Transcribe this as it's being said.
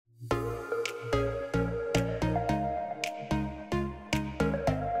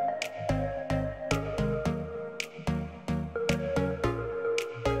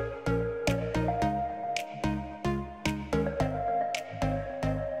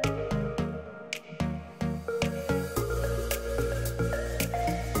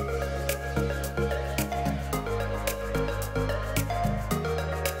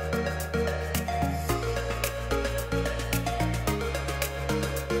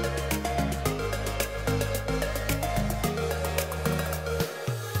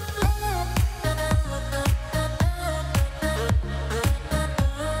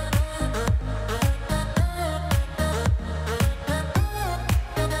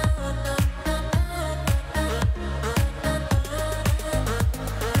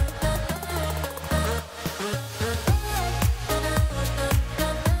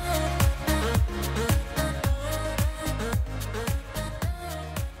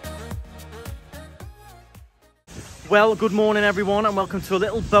Well, good morning everyone and welcome to a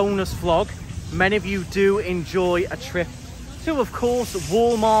little bonus vlog. Many of you do enjoy a trip to, of course,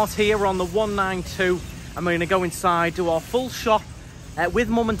 Walmart here. We're on the 192 and we're going to go inside, do our full shop with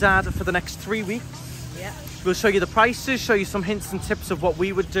mum and dad for the next 3 weeks. Yeah. We'll show you the prices, show you some hints and tips of what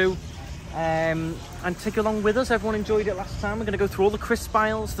we would do, and take you along with us. Everyone enjoyed it last time. We're going to go through all the crisp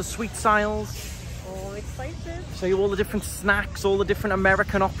aisles, the sweets aisles. Oh, excited. Show you all the different snacks, all the different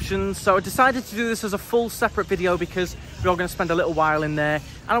American options. So I decided to do this as a full separate video because we're all going to spend a little while in there.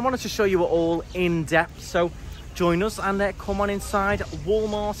 And I wanted to show you it all in depth. So join us and come on inside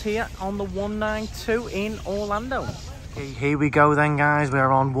Walmart here on the 192 in Orlando. Okay, here we go then, guys.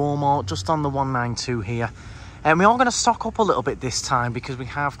 We're on Walmart, just on the 192 here. And we are going to stock up a little bit this time because we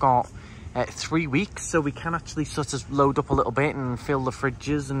have got 3 weeks. So we can actually sort of load up a little bit and fill the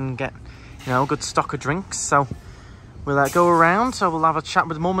fridges and get, you know, a good stock of drinks. So we'll go around. So we'll have a chat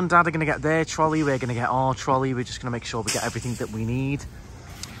with mum and dad. Are going to get their trolley. We're going to get our trolley. We're just going to make sure we get everything that we need.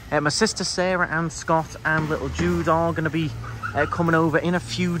 My sister Sarah and Scott and little Jude are going to be coming over in a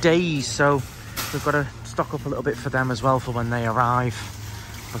few days. So we've got to stock up a little bit for them as well for when they arrive.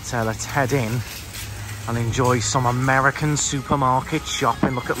 But let's head in and enjoy some American supermarket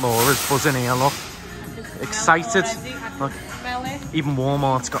shopping. Look at Laura's buzzing here, look. Excited. Look. Even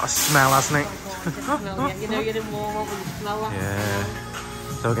Walmart's got a smell, hasn't it? You know you're in Walmart when you smell that. Yeah.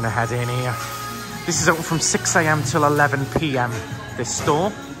 So we're going to head in here. This is open from 6 AM till 11 PM, this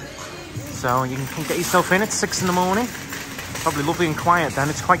store. So you can get yourself in at 6 in the morning. Probably lovely and quiet then.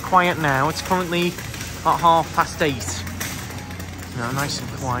 It's quite quiet now. It's currently at 8:30. You know, nice and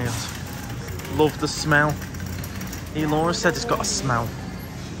quiet. Love the smell. Here, Laura said it's got a smell.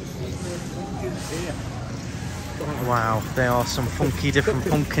 Wow, they are some funky different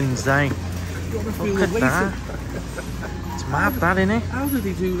pumpkins, eh? Look at that. It's mad, that, isn't it? How did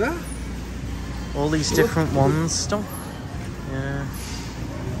he do that? All these different ones. Still. Yeah.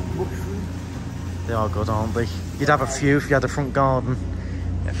 They are good, aren't they? You'd have a few if you had a front garden.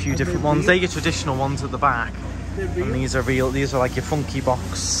 A few different ones. They're your traditional ones at the back. And these are real. These are like your funky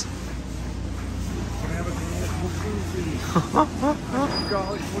box.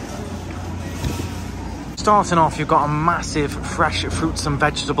 Starting off, you've got a massive fresh fruits and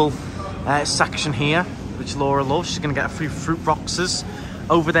vegetable section here, which Laura loves. She's going to get a few fruit boxes.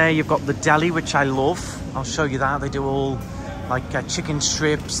 Over there, you've got the deli, which I love. I'll show you that. They do all like chicken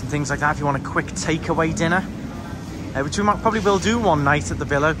strips and things like that if you want a quick takeaway dinner, which we probably will do one night at the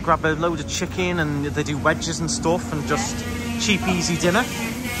villa. Grab a load of chicken and they do wedges and stuff and just cheap, easy dinner.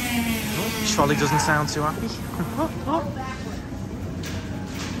 Oh, trolley doesn't sound too happy.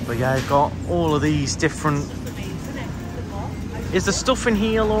 But yeah, I've got all of these different... Is there stuff in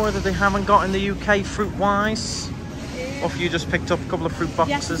here, Laura, that they haven't got in the UK fruit-wise? Or if you just picked up a couple of fruit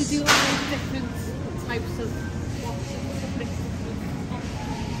boxes? Yes, we do like different types of...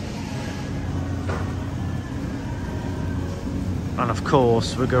 And of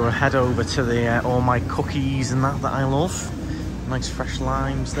course, we're going to head over to the all my cookies and that I love. Nice fresh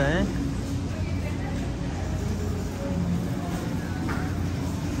limes there.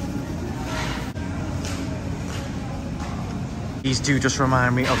 These do just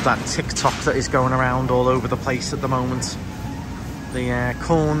remind me of that TikTok that is going around all over the place at the moment. The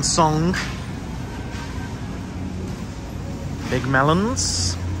corn song. Big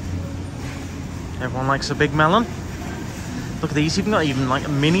melons. Everyone likes a big melon. Look at these, you've got even like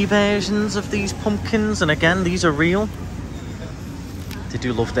mini versions of these pumpkins. And again, these are real. They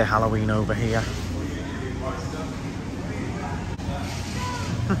do love their Halloween over here.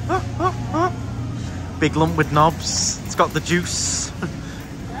 Big lump with knobs. It's got the juice.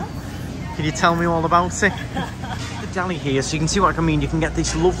 Can you tell me all about it? The deli here, so you can see what I mean. You can get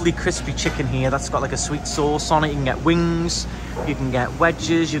this lovely crispy chicken here that's got like a sweet sauce on it. You can get wings, you can get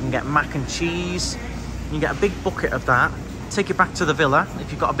wedges, you can get mac and cheese. You can get a big bucket of that. Take it back to the villa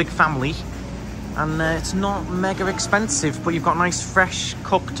if you've got a big family. And it's not mega expensive, but you've got nice, fresh,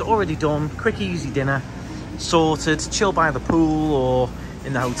 cooked, already done, quick, easy dinner. Sorted, chill by the pool or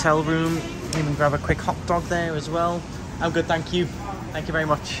in the hotel room. Even grab a quick hot dog there as well. I'm good, thank you. Thank you very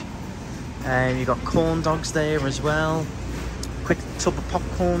much. You've got corn dogs there as well. Quick tub of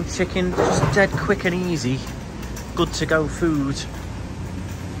popcorn, chicken, just dead quick and easy. Good to go food.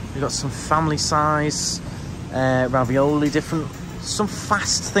 You've got some family size ravioli, some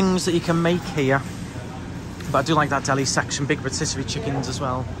fast things that you can make here. But I do like that deli section, big rotisserie chickens as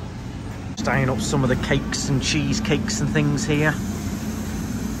well. Just eyeing up some of the cakes and cheesecakes and things here.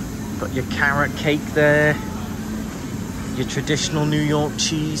 Got your carrot cake there, your traditional New York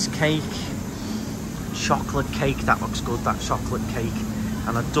cheesecake, chocolate cake. That looks good, that chocolate cake.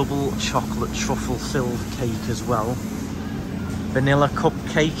 And a double chocolate truffle filled cake as well. Vanilla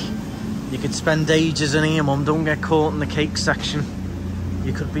cupcake. You could spend ages in here, Mum. Don't get caught in the cake section.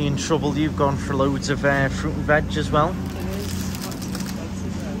 You could be in trouble. You've gone for loads of fruit and veg as well.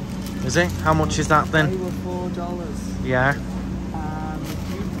 Is it? How much is that then? They were $4. Yeah. And the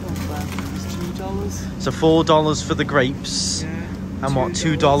cucumber was $2. So $4 for the grapes. Yeah. And what,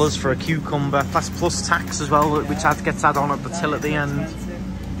 $2 for a cucumber? That's plus tax as well, yeah, which gets added on at the till at the end.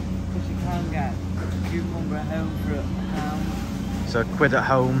 Because you can get cucumber at home for £1. So £1 at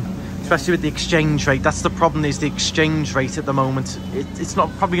home. Especially with the exchange rate. That's the problem, is the exchange rate at the moment. It's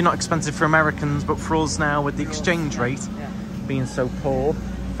not probably not expensive for Americans, but for us now with the exchange rate being so poor.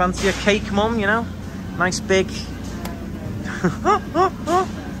 Fancy a cake, Mum, you know? Nice big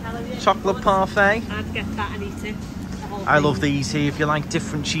chocolate parfait. I'd get that and eat it. I love these here. If you like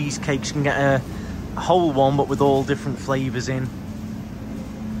different cheesecakes, you can get a whole one, but with all different flavours in.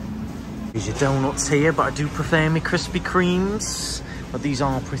 Here's your donuts here, but I do prefer my Krispy Kremes. But these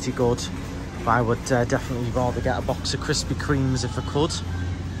are pretty good. But I would definitely rather get a box of Krispy Kremes if I could.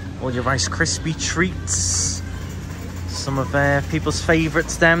 All your Rice Krispie treats. Some of people's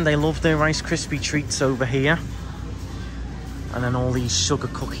favourites, them. They love their Rice Krispie treats over here. And then all these sugar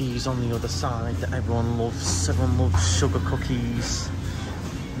cookies on the other side that everyone loves. Everyone loves sugar cookies.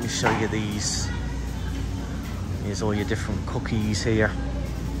 Let me show you these. Here's all your different cookies here.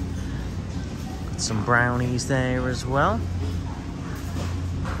 Got some brownies there as well.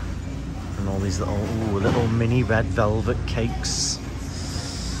 And all these little mini red velvet cakes.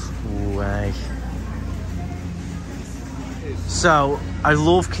 Ooh, So, I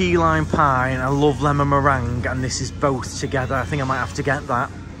love key lime pie and I love lemon meringue, and this is both together. I think I might have to get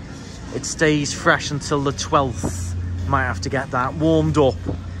that. It stays fresh until the 12th. Might have to get that warmed up.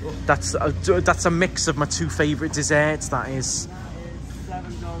 That's a mix of my two favourite desserts, that is.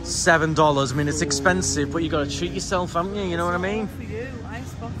 $7. I mean, it's expensive, but you got to treat yourself, haven't you? You know what I mean? For you, I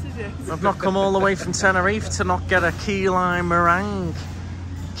spotted it. I've not come all the way from Tenerife to not get a key lime meringue.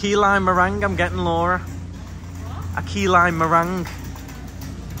 Key lime meringue I'm getting, Laura. A key lime meringue.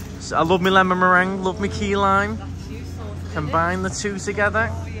 So I love my lemon meringue, love my key lime. Combine the two together.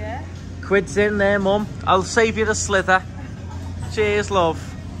 Oh, yeah. Quid's in there, Mum. I'll save you the slither. Cheers, love.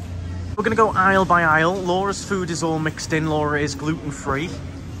 We're going to go aisle by aisle. Laura's food is all mixed in. Laura is gluten-free,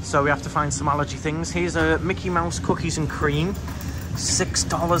 so we have to find some allergy things. Here's a Mickey Mouse cookies and cream.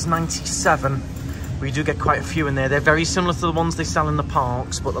 $6.97. We do get quite a few in there. They're very similar to the ones they sell in the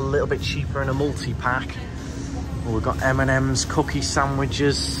parks, but a little bit cheaper in a multi-pack. Oh, we've got M&M's cookie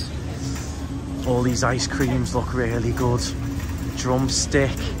sandwiches. All these ice creams look really good.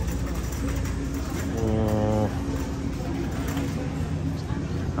 Drumstick. Oh.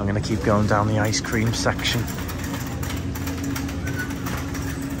 I'm going to keep going down the ice cream section.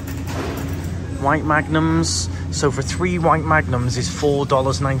 White Magnums. So for 3 White Magnums is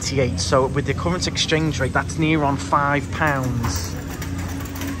 $4.98. So with the current exchange rate, that's near on £5.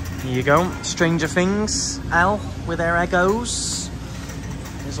 Here you go. Stranger Things, L with their Eggos.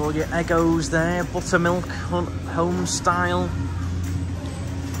 There's all your Eggos there. Buttermilk, home style.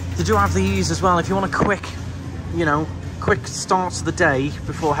 They do have these as well. If you want a quick, you know, quick start to the day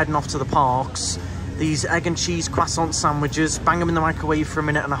before heading off to the parks. These egg and cheese croissant sandwiches. Bang them in the microwave for 1.5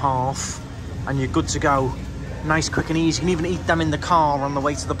 minutes and you're good to go. Nice, quick and easy. You can even eat them in the car on the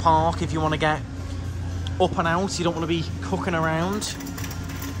way to the park if you want to get up and out. You don't want to be cooking around.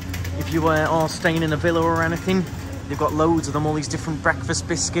 If you are staying in a villa or anything, they've got loads of them, all these different breakfast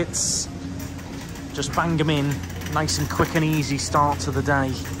biscuits. Just bang them in, nice and quick and easy start to the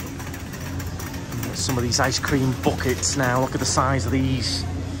day. There's some of these ice cream buckets now, look at the size of these.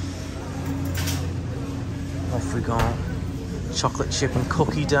 Off we go. Chocolate chip and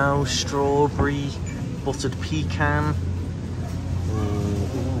cookie dough, strawberry, buttered pecan.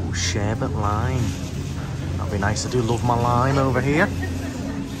 Ooh, sherbet lime. That'd be nice, I do love my lime over here.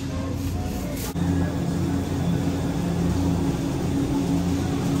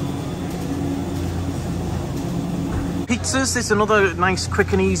 Pizzas is another nice,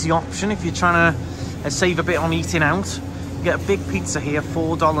 quick and easy option if you're trying to save a bit on eating out. You get a big pizza here,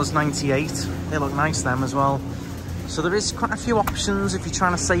 $4.98. They look nice, them as well. So there is quite a few options if you're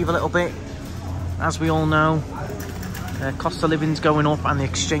trying to save a little bit. As we all know, cost of living's going up and the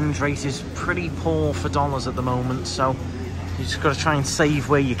exchange rate is pretty poor for dollars at the moment. So you just got to try and save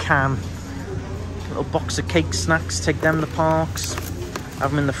where you can. A little box of cake snacks, take them to the parks. Have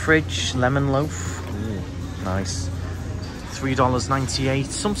them in the fridge. Lemon loaf. Ooh, nice. $3.98.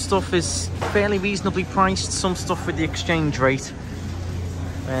 Some stuff is fairly reasonably priced. Some stuff with the exchange rate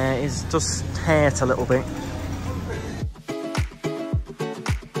is just hurt a little bit.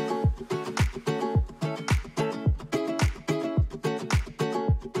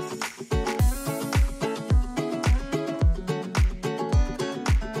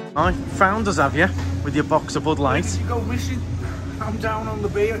 I found us, have you? With your box of Bud Light. Where did you go missing? I'm down on the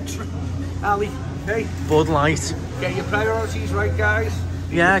beer alley. Hey. Bud Light. Get your priorities right, guys.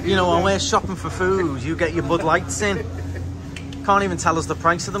 Yeah, you know, while we're shopping for food, you get your Bud Lights in. Can't even tell us the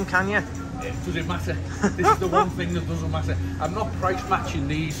price of them, can you? It doesn't matter. This is the one thing that doesn't matter. I'm not price matching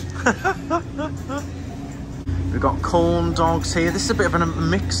these. We've got corn dogs here. This is a bit of a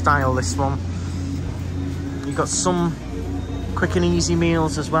mixed style, this one. You've got some quick and easy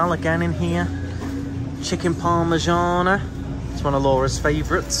meals as well, again in here. Chicken Parmigiana. It's one of Laura's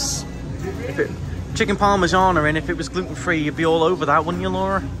favourites. Chicken Parmigiana, and if it was gluten-free, you'd be all over that, wouldn't you,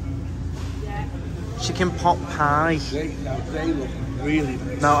 Laura? Yeah. Chicken pot pie. They look really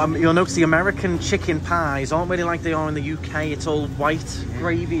nice. Now, you'll notice the American chicken pies aren't really like they are in the UK. It's all white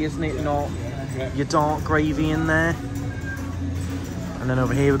gravy, isn't it? Not your dark gravy in there. And then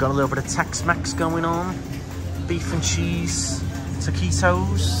over here, we've got a little bit of Tex-Mex going on. Beef and cheese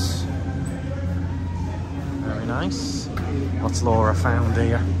taquitos. Very nice. What's Laura found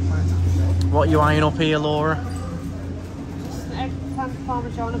here? What are you eyeing up here, Laura? Eggplant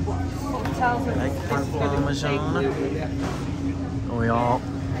parmesan, what tells us Eggplant parmesan. Oh, we are.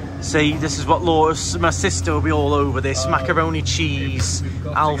 See, this is what Laura's, my sister will be all over this. Macaroni cheese,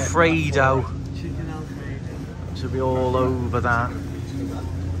 Alfredo. Chicken Alfredo. She'll be all over that.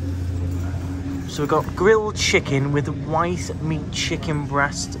 So we've got grilled chicken with white meat chicken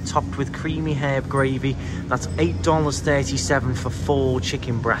breast topped with creamy herb gravy. That's $8.37 for 4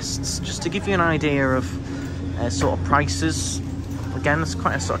 chicken breasts. Just to give you an idea of sort of prices. Again, it's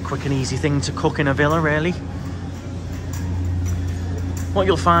quite a sort of quick and easy thing to cook in a villa, really. What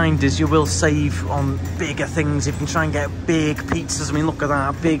you'll find is you will save on bigger things if you can try and get big pizzas. I mean, look at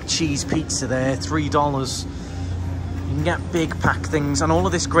that, big cheese pizza there, $3. You can get big pack things, and all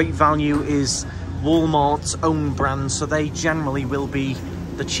of this great value is Walmart's own brand, so they generally will be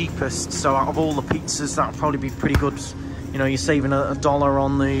the cheapest. So out of all the pizzas, that'll probably be pretty good. You know, you're saving $1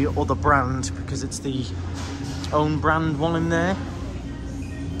 on the other brand because it's the own brand one in there.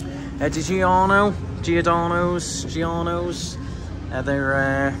 Giordano's.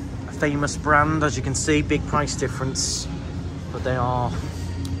 They're a famous brand, as you can see, big price difference, but they are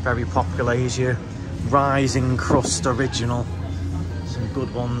very popular. Here's your rising crust original. Some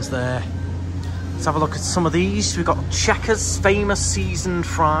good ones there. Let's have a look at some of these. We've got Checkers famous seasoned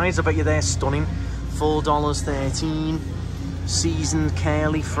fries. I bet you they're stunning. $4.13. Seasoned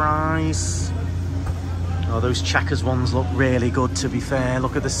curly fries. Oh, those Checkers ones look really good, to be fair.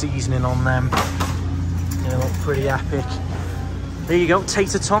 Look at the seasoning on them. They look pretty epic. There you go,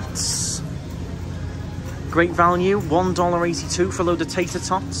 tater tots. Great value, $1.82 for a load of tater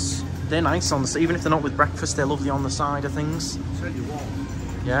tots. They're nice on the, even if they're not with breakfast, they're lovely on the side of things. I'll tell you what.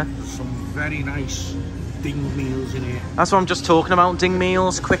 Yeah. Some very nice ding meals in here. That's what I'm just talking about, ding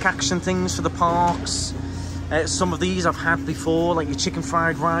meals, quick action things for the parks. Some of these I've had before, like your chicken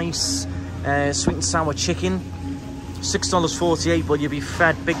fried rice, sweet and sour chicken. $6.48, but you'll be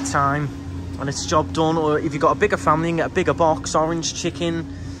fed big time and it's job done. Or if you've got a bigger family, you can get a bigger box, orange chicken.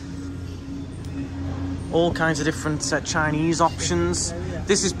 All kinds of different Chinese options.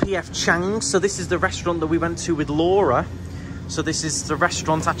 This is PF Chang's, so this is the restaurant that we went to with Laura. So this is the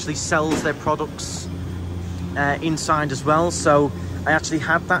restaurant actually sells their products inside as well. So I actually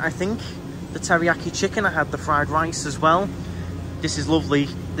had that, I think. The teriyaki chicken, I had the fried rice as well. This is lovely.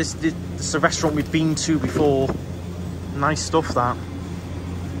 This is a restaurant we've been to before. Nice stuff, that.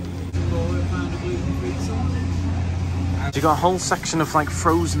 You've got a whole section of like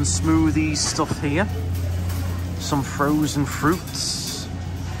frozen smoothies stuff here. Some frozen fruits.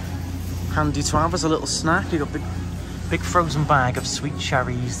 Handy to have as a little snack. You've got big frozen bag of sweet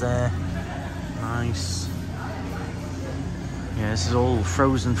cherries there. Nice. Yeah, this is all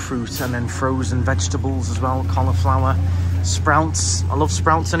frozen fruit and then frozen vegetables as well. Cauliflower, sprouts. I love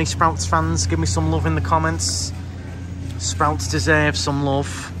sprouts. Any sprouts fans, give me some love in the comments. Sprouts deserve some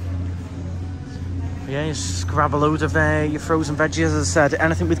love. Yeah, just grab a load of your frozen veggies. As I said,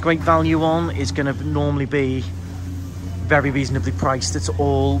 anything with great value on is going to normally be very reasonably priced. It's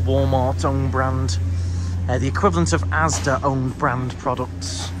all Walmart own brand. The equivalent of Asda owned brand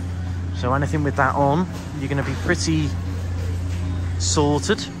products. So anything with that on, you're going to be pretty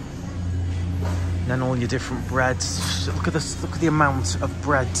sorted. And then all your different breads. Look at this, look at the amount of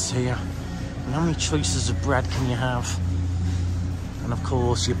breads here. And how many choices of bread can you have? And of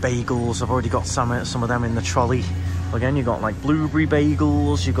course your bagels, I've already got some of them in the trolley. Again, you've got like blueberry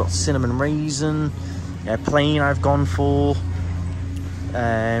bagels, you've got cinnamon raisin, plain I've gone for.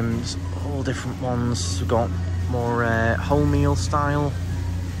 All different ones. We've got more wholemeal style.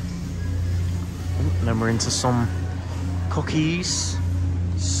 And then we're into some cookies.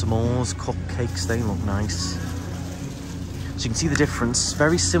 S'mores, cupcakes, they look nice. So you can see the difference.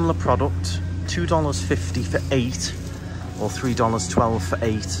 Very similar product. $2.50 for 8 or $3.12 for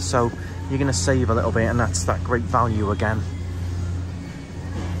 8. So you're going to save a little bit, and that's that great value again.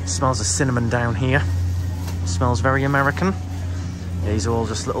 It smells of cinnamon down here. It smells very American. These are all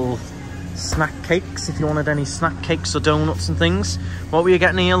just little snack cakes if you wanted any snack cakes or donuts and things. What were you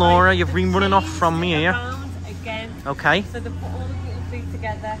getting here, Laura? You've been running off from me here. Again. Okay. So they put all the gluten-free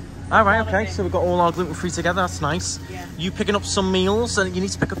together. All right, okay. So we've got all our gluten-free together. That's nice. Yeah. You picking up some meals, and you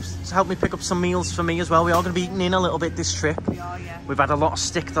need to help me pick up some meals for me as well. We are going to be eating in a little bit this trip. We are, yeah. We've had a lot of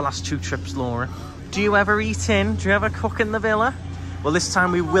stick the last 2 trips, Laura. Do you ever eat in? Do you ever cook in the villa? Well, this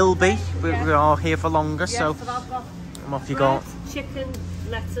time we will be. We are here for longer, Yeah, so I've got off you bread, go. chicken,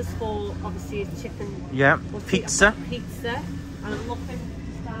 lettuce for obviously chicken. Yeah, what's pizza. it? Pizza. And I'm looking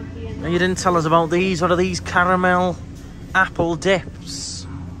down here. You didn't tell us about these. What are these? Caramel apple dips.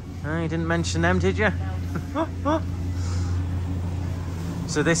 Oh, you didn't mention them, did you? No.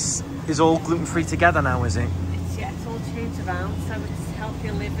 So this is all gluten-free together now, is it? It's all changed around, so it's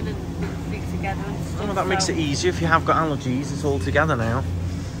healthier living and gluten-free together and stuff. Oh, that makes it easier if you have got allergies. It's all together now,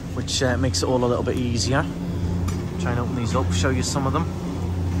 which makes it all a little bit easier. Try and open these up, show you some of them.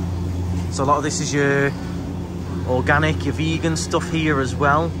 So a lot of this is your organic, your vegan stuff here as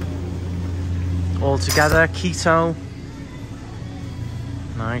well. All together, keto.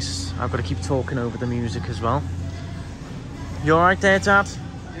 Nice. I've got to keep talking over the music as well. You all right there, Dad?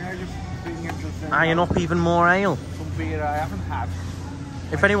 Yeah, just being interested. Eyeing up even more ale. Some beer I haven't had.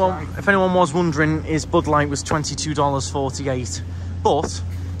 If anyone was wondering, his Bud Light was $22.48, but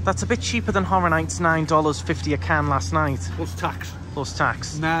that's a bit cheaper than Horror Night's $9.50 a can last night. Plus tax. Plus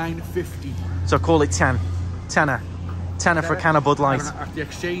tax. $9.50. So call it 10. Tenner for a can of Bud Light. At the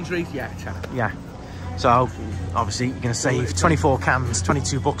exchange rate, yeah, tenner. Yeah. So obviously you're going to save 24 cans,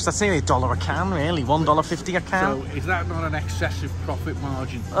 $22. That's nearly $1 a can, really. $1.50 a can. So is that not an excessive profit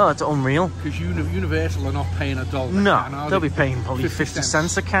margin? Oh, it's unreal. Because Universal are not paying $1. No, they'll be paying probably 50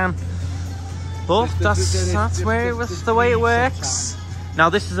 cents a can. But that's the way it works. Now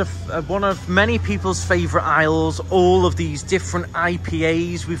this is one of many people's favourite aisles. All of these different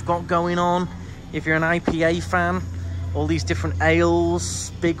IPAs we've got going on. If you're an IPA fan, all these different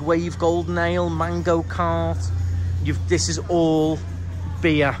ales, Big Wave Golden Ale, Mango Cart. This is all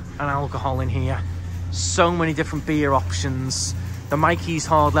beer and alcohol in here. So many different beer options. The Mikey's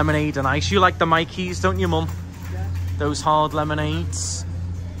Hard Lemonade and Ice. You like the Mikey's, don't you, Mum? Yeah. Those hard lemonades.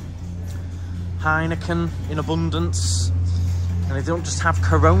 Heineken in abundance. And they don't just have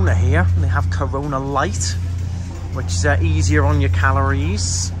Corona here, they have Corona Light, which is easier on your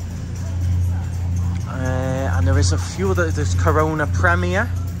calories. And there is a few other, there's Corona Premier.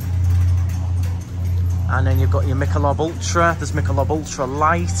 And then you've got your Michelob Ultra, there's Michelob Ultra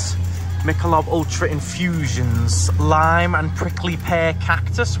Light, Michelob Ultra Infusions, Lime and Prickly Pear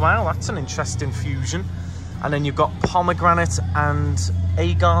Cactus. Wow, that's an interesting fusion. And then you've got Pomegranate and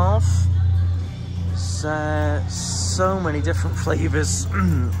Agave. So many different flavours.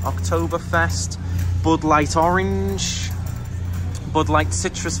 Oktoberfest, Bud Light Orange, Bud Light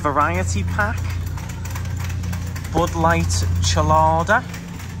Citrus Variety Pack, Bud Light Chelada.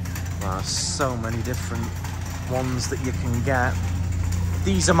 Wow, so many different ones that you can get.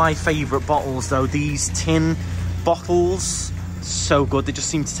 These are my favourite bottles though, these tin bottles. So good, they just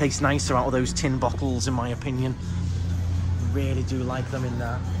seem to taste nicer out of those tin bottles in my opinion. Really do like them in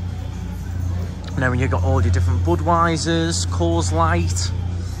there. And then you've got all your different Budweisers, Coors Light,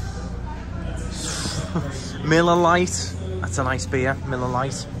 Miller Lite. That's a nice beer, Miller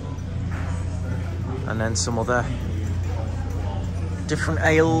Lite. And then some other different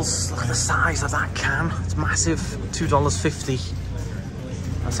ales. Look at the size of that can. It's massive, $2.50.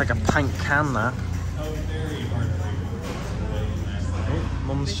 That's like a pint can, that. Oh,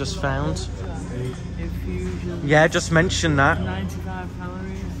 Mum's just found. Infusion. Yeah, just mention that. 95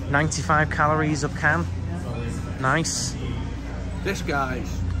 calories. 95 calories a can. Yeah. Nice. This guy's.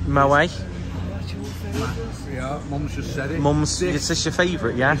 Moe. Yeah, Mum's just said it. Mum's, is this your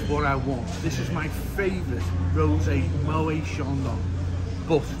favourite, yeah? This is what I want. This is my favourite rosé Moët Chandon.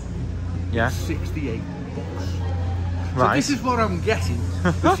 But Yeah. 68 bucks. So Right. this is what I'm getting,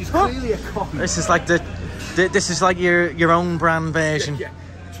 which is clearly a copy. This is like this is like your own brand version. Yeah,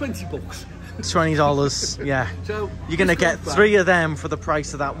 20 bucks. $20, yeah. So You're gonna this get goes back. 3 of them for the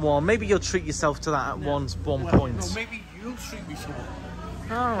price of that one. Maybe you'll treat yourself to that at one Well, point. no, maybe you'll treat me to one.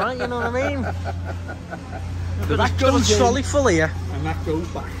 All right, you know what I mean. So that Got a goes in, trolley full here, and that goes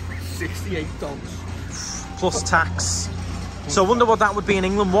back $68. plus tax. So I wonder what that would be in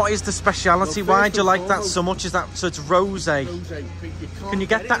England. What is the speciality? Well, why do you like that so much? Is that so? It's rosé. Can you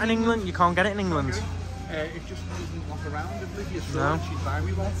get that in England? You can't get it in England. It just doesn't walk around. If Lydia saw No. it, she'd buy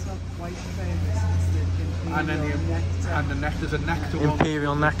me one. That's not quite famous. It's the And then the nectar. There's a nectar one.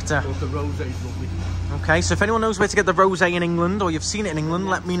 Imperial nectar. But the rosé is lovely. Okay, so if anyone knows where to get the rosé in England, or you've seen it in England,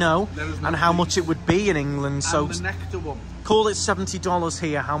 let me know. And how much it would be in England. So And the nectar one. call it $70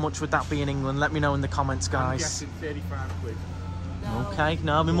 here. How much would that be in England? Let me know in the comments, I'm guys. guessing 35 quid. Okay,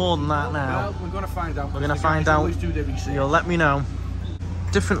 no, it'll be more than that now. Well, we're going to find out. We're going to The find guys out. always do their research. You'll let me know.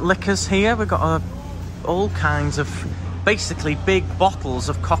 Different liquors here. We've got all kinds of, basically big bottles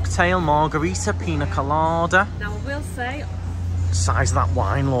of cocktail, margarita, pina colada. Now, I will say, Size of that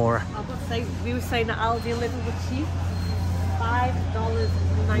wine, Laura. I will say, we were saying that Aldi and Lidl were cheap.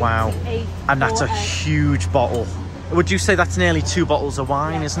 $5.98. Wow. And that's a huge bottle. Would you say that's nearly 2 bottles of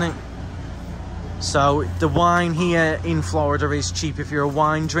wine, isn't it? So the wine here in Florida is cheap if you're a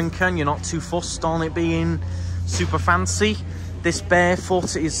wine drinker and you're not too fussed on it being super fancy. This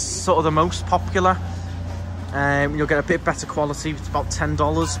Barefoot is sort of the most popular. You'll get a bit better quality. It's about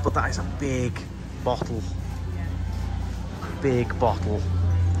 $10, but that is a big bottle. Big bottle.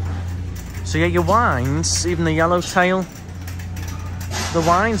 So yeah, your wines, even the Yellowtail, the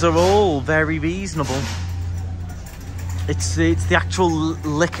wines are all very reasonable. It's the actual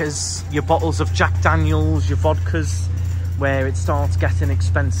liquors, your bottles of Jack Daniels, your vodkas, where it starts getting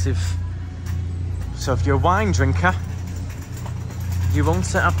expensive. So if you're a wine drinker, you won't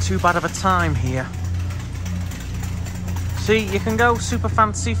have too bad of a time here. See, you can go super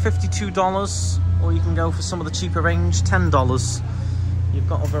fancy, $52, or you can go for some of the cheaper range, $10. You've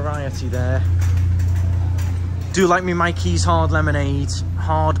got a variety there. Do like me Mikey's hard lemonade,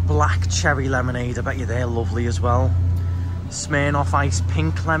 hard black cherry lemonade. I bet you they're lovely as well. Smirnoff Ice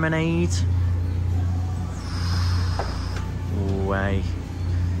pink lemonade. Way.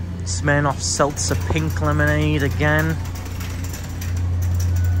 Smirnoff seltzer pink lemonade again.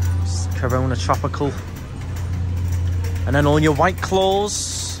 Corona tropical. And then all your White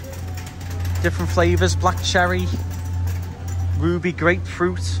Claws. Different flavours, black cherry, ruby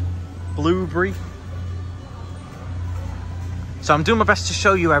grapefruit, blueberry. So I'm doing my best to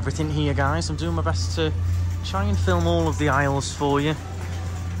show you everything here, guys. I'm doing my best to try and film all of the aisles for you.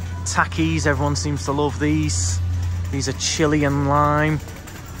 Takis, everyone seems to love these. These are chili and lime,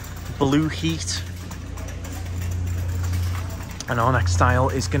 blue heat. And our next aisle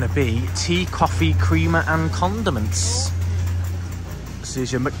is going to be tea, coffee, creamer and condiments. This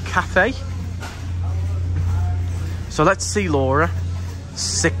is your McCafe. So let's see, Laura.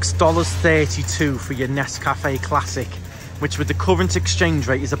 $6.32 for your Nescafe Classic, which with the current exchange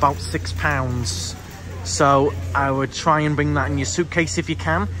rate is about £6. So I would try and bring that in your suitcase if you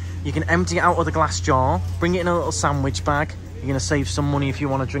can. You can empty it out of the glass jar, bring it in a little sandwich bag. You're going to save some money if you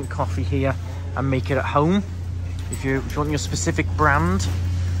want to drink coffee here and make it at home. If you want your specific brand.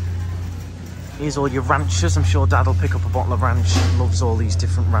 Here's all your ranchers. I'm sure Dad will pick up a bottle of ranch. He loves all these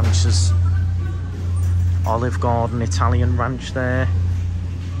different ranchers. Olive Garden, Italian ranch there.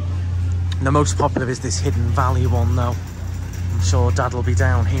 And the most popular is this Hidden Valley one though. I'm sure Dad will be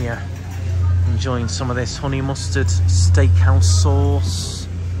down here enjoying some of this honey mustard steakhouse sauce.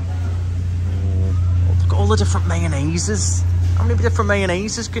 Oh, look at all the different mayonnaises. How many different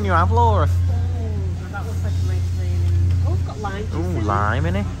mayonnaises can you have, Laura? Oh, that looks like a nice mayonnaise. Oh, it's got lime. Oh, lime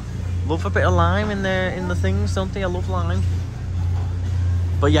in it. Love a bit of lime in there in the things, don't they? I love lime.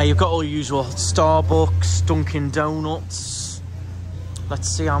 But yeah, you've got all your usual Starbucks, Dunkin' Donuts. Let's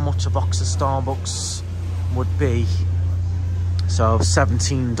see how much a box of Starbucks would be. So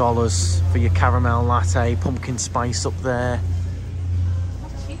 $17 for your caramel latte, pumpkin spice up there.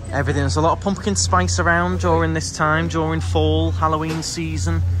 Everything. There's a lot of pumpkin spice around during this time, during fall, Halloween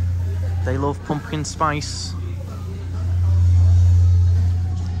season. They love pumpkin spice.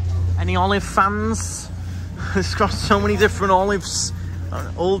 Any olive fans? It's got so many different olives.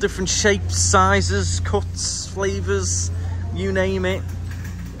 All different shapes, sizes, cuts, flavours, you name it.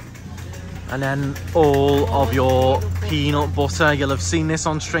 And then all of your peanut butter. You'll have seen this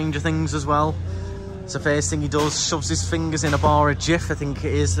on Stranger Things as well. It's the first thing he does, shoves his fingers in a bar of Jif, I think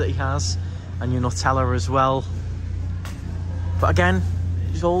it is, that he has. And your Nutella as well. But again,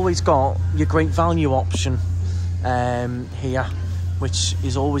 you've always got your great value option here, which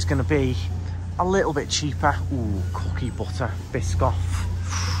is always going to be a little bit cheaper. Ooh, cookie butter, Biscoff.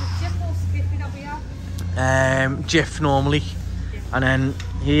 Jif normally. And then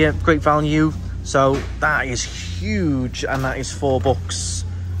here, great value. So that is huge, and that is $4.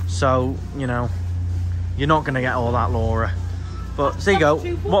 So, you know, you're not going to get all that, Laura. But there you go,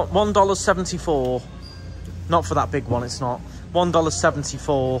 $1.74. Not for that big one, it's not.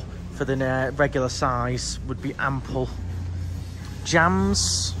 $1.74 for the regular size would be ample.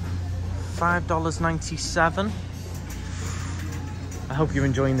 Jams, $5.97. I hope you're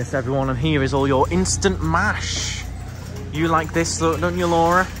enjoying this, everyone. And here is all your instant mash. You like this, don't you,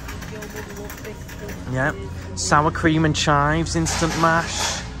 Laura? Yeah. Sour cream and chives, instant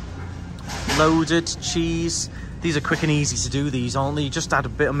mash. Loaded cheese. These are quick and easy to do, these, aren't they? You just add a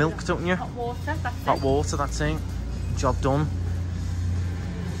bit of milk, don't you? Hot water, that's it. Hot water, that's it. Job done.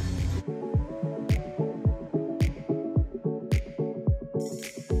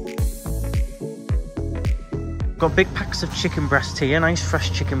 Got big packs of chicken breast here, nice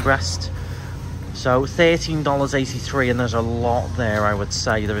fresh chicken breast. So $13.83, and there's a lot there, I would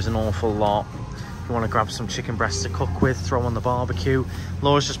say. There is an awful lot. If you want to grab some chicken breast to cook with, throw on the barbecue.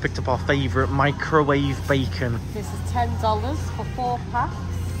 Laura's just picked up our favourite microwave bacon. This is $10 for 4 packs.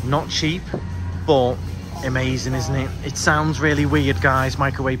 Not cheap, but amazing, isn't it? It sounds really weird, guys,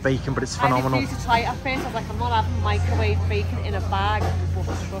 microwave bacon, but it's phenomenal. I refused to try it at first. I was like, I'm not having microwave bacon in a bag.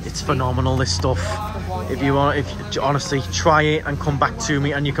 It's phenomenal, this stuff. If you want, honestly, try it and come back to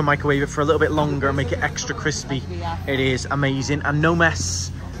me, and you can microwave it for a little bit longer and make it extra crispy. It is amazing and no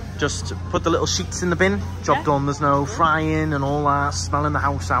mess. Just put the little sheets in the bin, job done. There's no frying and all that, smelling the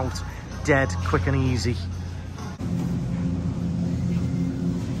house out. Dead quick and easy.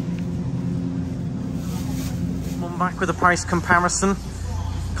 Come back with a price comparison.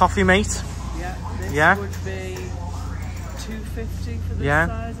 Coffee Mate. Yeah, this would be $2.50 for this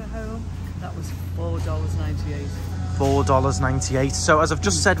size at home. That was $4.98. $4.98. So as I've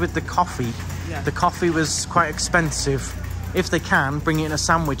just said with the coffee, the coffee was quite expensive. If they can, bring it in a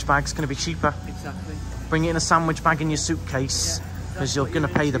sandwich bag, it's going to be cheaper. Exactly. Bring it in a sandwich bag in your suitcase, because you're going to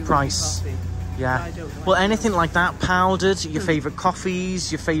pay the price. Yeah. Well, anything like that, powdered, your favourite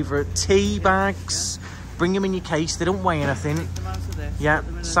coffees, your favourite tea bags, bring them in your case. They don't weigh anything. Yeah,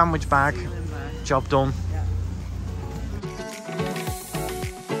 sandwich bag, job done.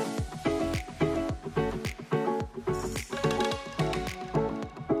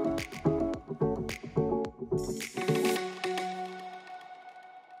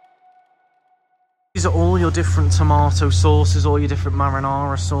 These are all your different tomato sauces, all your different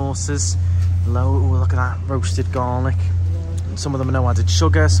marinara sauces. Look at that, roasted garlic. Some of them are no added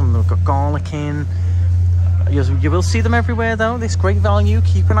sugar, some of them have got garlic in. You will see them everywhere though. This great value,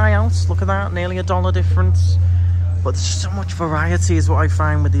 keep an eye out. Look at that, nearly $1 difference. But there's so much variety is what I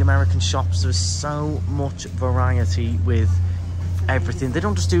find with the American shops. There's so much variety with everything. They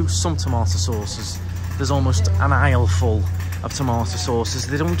don't just do some tomato sauces. There's almost an aisle full of tomato sauces.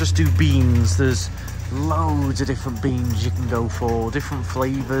 They don't just do beans. There's loads of different beans you can go for, different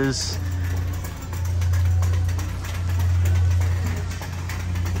flavors.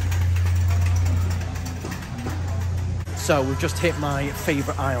 So we've just hit my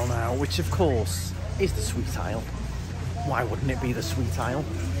favorite aisle now, which of course is the sweet aisle. Why wouldn't it be the sweet aisle?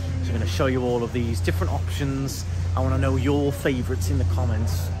 So I'm going to show you all of these different options. I want to know your favorites in the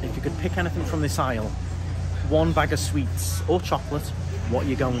comments. If you could pick anything from this aisle, one bag of sweets or chocolate, what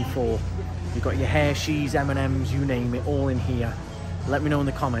you're going for. You've got your Hershey's, M&M's, you name it, all in here. Let me know in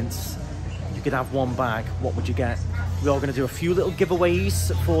the comments. You could have one bag, what would you get? We are going to do a few little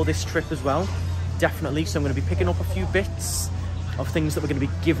giveaways for this trip as well, definitely. So I'm going to be picking up a few bits of things that we're going to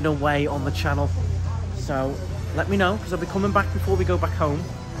be giving away on the channel. So let me know, because I'll be coming back before we go back home,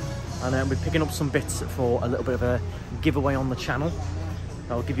 and we'll be picking up some bits for a little bit of a giveaway on the channel.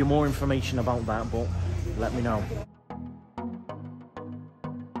 I'll give you more information about that, but let me know.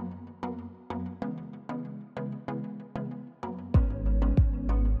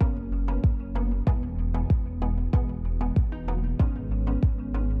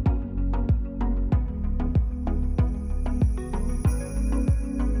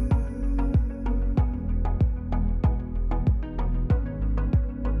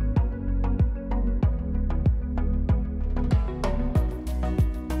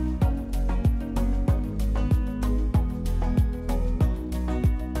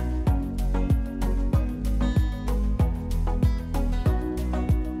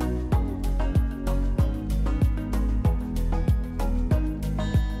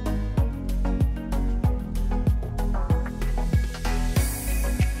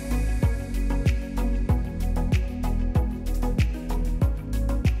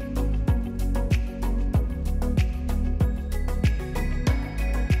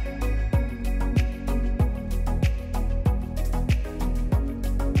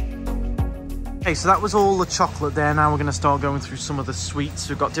 Okay, so that was all the chocolate there. Now we're going to start going through some of the sweets.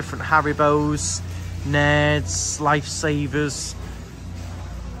 We've got different Haribos, Nerds, Lifesavers,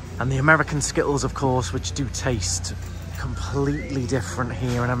 and the American Skittles, of course, which do taste completely different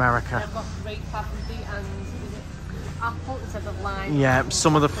here in America. They've got grape and is it apple instead of lime. Yeah,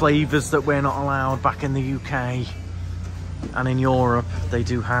 some of the flavours that we're not allowed back in the UK and in Europe, they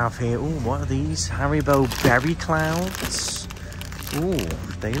do have here. Oh, what are these? Haribo Berry Clouds. Oh,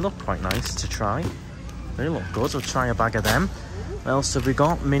 they look quite nice to try. They look good. I'll try a bag of them. What else have we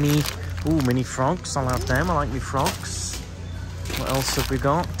got? Mini frogs. I'll have them. I like me frogs. What else have we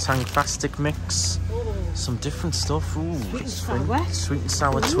got? Tanktastic mix. Some different stuff. Ooh, sweet and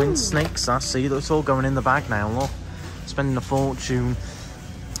sour twin snakes. I see. It's all going in the bag now. Look, spending a fortune.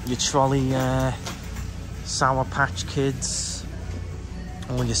 Your trolley, Sour Patch Kids.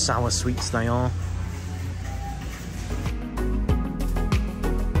 All your sour sweets they are.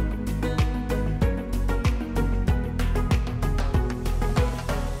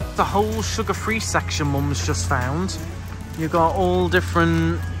 The whole sugar-free section Mum's just found. You've got all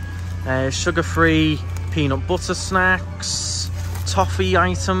different sugar-free peanut butter snacks, toffee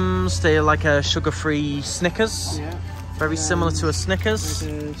items. They're like a sugar-free Snickers. Yeah. Very similar to a Snickers.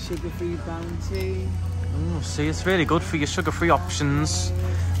 Like a sugar-free Bounty. Oh, see, it's really good for your sugar-free options.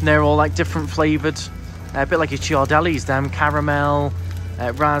 And they're all like different flavoured, a bit like your Ciardellis, them. Caramel,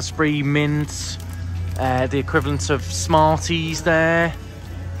 raspberry, mint, the equivalent of Smarties there.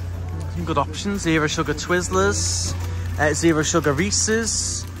 Some good options. Zero sugar Twizzlers, zero sugar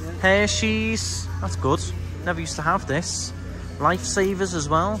Reese's, Hershey's. That's good. Never used to have this. Lifesavers as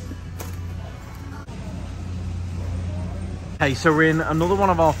well. Okay, so we're in another one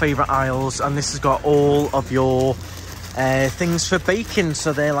of our favourite aisles, and this has got all of your things for baking.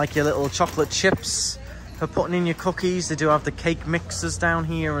 So they're like your little chocolate chips for putting in your cookies. They do have the cake mixers down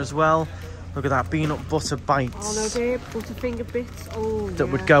here as well. Look at that, peanut butter bites. Oh no, they're Butterfinger bits. Oh, that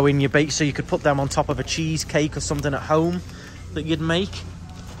would go in your bake, so you could put them on top of a cheesecake or something at home that you'd make.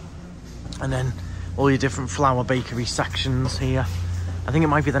 And then all your different flour bakery sections here. I think it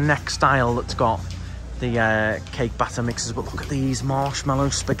might be the next aisle that's got the cake batter mixes. But look at these marshmallow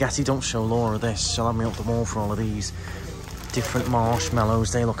spaghetti. Don't show Laura this, she'll have me up the wall for all of these different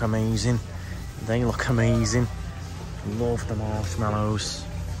marshmallows. They look amazing. They look amazing. Love the marshmallows.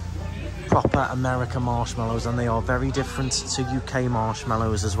 Proper American marshmallows, and they are very different to UK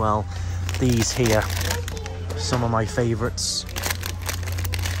marshmallows as well. These here, some of my favourites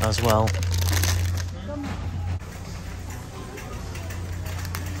as well.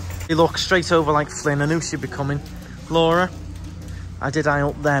 You look straight over like Flynn. I knew she'd be coming. Laura, I did eye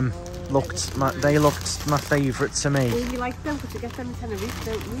up them. They looked my favourite to me. Oh, you like them because you get them in Tenerife,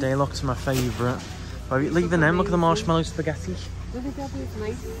 don't you? They looked my favourite. Why are you leaving them? Look at the marshmallow spaghetti.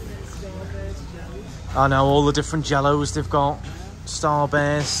 I know all the different jellos they've got.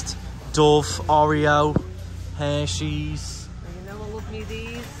 Starburst, Dove, Oreo, Hershey's. You know I love me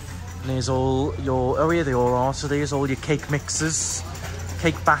these. And there's all your, oh yeah, they all are. So there's all your cake mixers,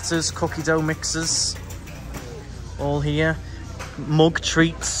 cake batters, cookie dough mixers. All here. Mug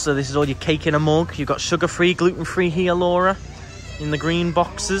treats. So this is all your cake in a mug. You've got sugar-free, gluten-free here, Laura, in the green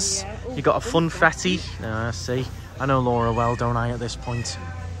boxes. You got a funfetti. I see. I know Laura well, don't I, at this point?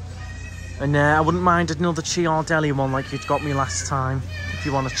 And I wouldn't mind another Ciardelli one like you got me last time, if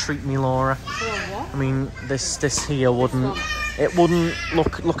you want to treat me, Laura. I mean, this here wouldn't, it wouldn't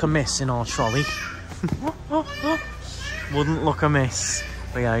look amiss in our trolley. Wouldn't look amiss.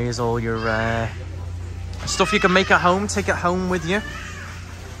 But yeah, here's all your stuff you can make at home. Take it home with you.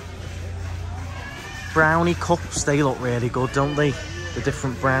 Brownie cups, they look really good, don't they? The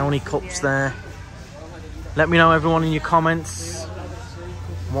different brownie cups there. Let me know, everyone, in your comments.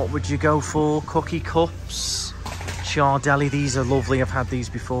 What would you go for? Cookie cups, Ciardelli, these are lovely. I've had these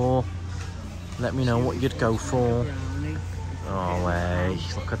before. Let me know what you'd go for. Oh, way,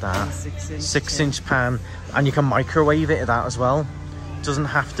 look at that. 6-inch pan. And you can microwave it at that as well. Doesn't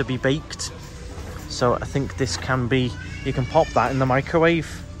have to be baked. So I think this can be, you can pop that in the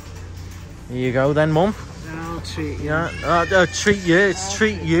microwave. There you go then, Mum. I'll treat you. Yeah, treat you. It's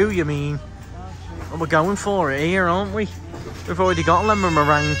treat you, you mean. And we're going for it here, aren't we? We've already got lemon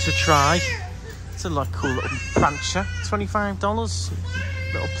meringue to try. It's a like cool little plancha, $25.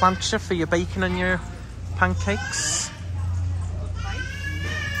 Little plancha for your bacon and your pancakes.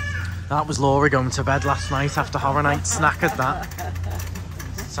 That was Laura going to bed last night after horror night. Snackered that.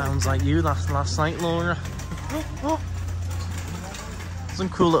 Sounds like you last night, Laura. Some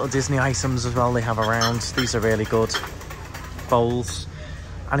cool little Disney items as well they have around. These are really good. Bowls.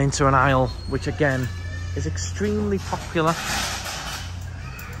 And into an aisle, which again is extremely popular.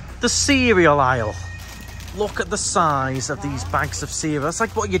 The cereal aisle. Look at the size of these bags of cereal. It's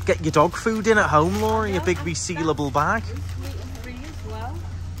like what you'd get your dog food in at home, Laura, your big resealable bag.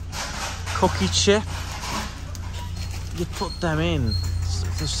 Cookie chip. you put them in.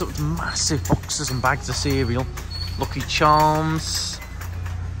 There's sort of massive boxes and bags of cereal. Lucky Charms.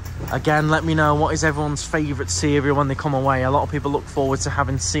 Again, let me know what is everyone's favourite cereal when they come away. A lot of people look forward to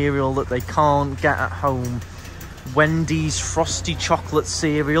having cereal that they can't get at home. Wendy's Frosty Chocolate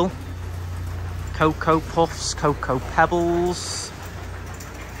Cereal. Cocoa Puffs, Cocoa Pebbles.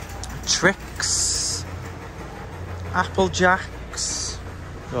 Trix. Apple Jacks.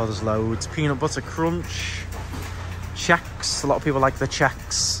 Oh, there's loads. Peanut Butter Crunch. Chex. A lot of people like the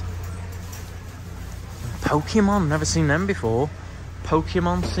Chex. Pokemon. Never seen them before.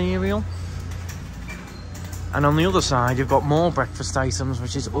 Pokemon cereal. And on the other side, you've got more breakfast items,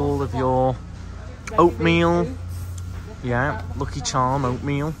 which is all of your oatmeal. Yeah, Lucky Charm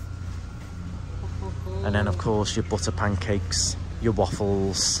oatmeal. And then, of course, your butter pancakes, your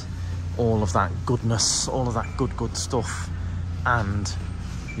waffles, all of that goodness, all of that good stuff. And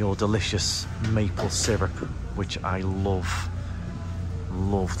your delicious maple syrup, which I love.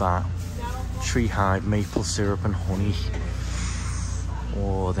 Love that. Tree Hive maple syrup and honey.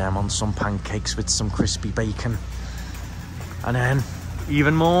 Or them on some pancakes with some crispy bacon. And then,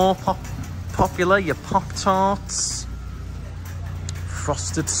 even more popular, your Pop-Tarts.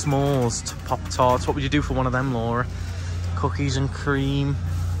 Frosted s'mores Pop-Tarts. What would you do for one of them, Laura? Cookies and cream.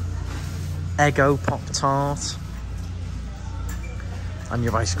 Eggo Pop-Tart. And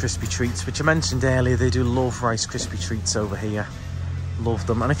your Rice Krispie treats, which I mentioned earlier. They do love Rice Krispie treats over here. Love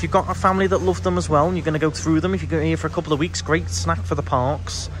them. And if you've got a family that love them as well, and you're going to go through them, if you're going here for a couple of weeks, great snack for the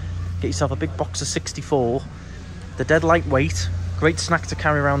parks. Get yourself a big box of 64. They're dead lightweight. Great snack to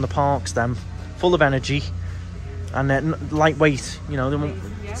carry around the parks, them. Full of energy. And they're lightweight, you know, they won't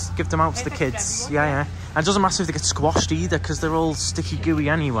give them out to the kids. Yeah. And it doesn't matter if they get squashed either, because they're all sticky gooey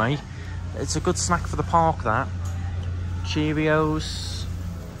anyway. It's a good snack for the park, that. Cheerios.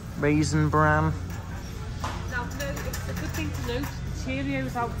 Raisin Bran. Now, no, it's a good thing to note.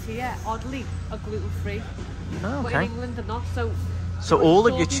 Cheerios out here, oddly, are gluten-free. Oh, okay. But in England they're not, so all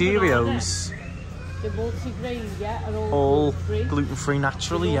of your Cheerios, the multi-grain, are all gluten-free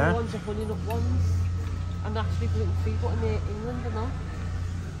naturally, the yeah. ones are honey nut ones, and naturally gluten-free, but in England they're not.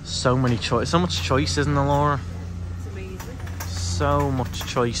 So much choice, isn't there, Laura? It's amazing. So much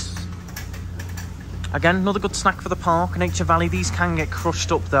choice. Again, another good snack for the park, Nature Valley. These can get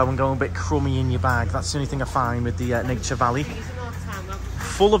crushed up though and go a bit crummy in your bag. That's the only thing I find with the Nature Valley.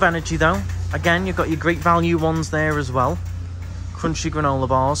 Full of energy though. Again, you've got your great value ones there as well. Crunchy granola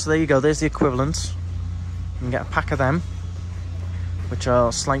bars. So there you go, there's the equivalent. You can get a pack of them, which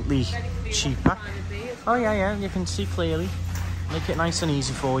are slightly cheaper. Oh yeah, you can see clearly. Make it nice and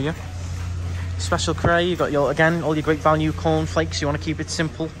easy for you. Special Cray, you've got your, again, all your great value cornflakes. You want to keep it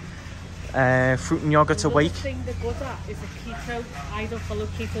simple. Fruit and yogurt awake. The thing they're good at is a keto. I don't follow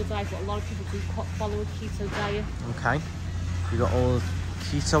keto diet, but a lot of people do follow a keto diet. Okay. You got all the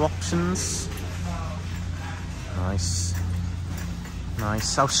keto options. Nice.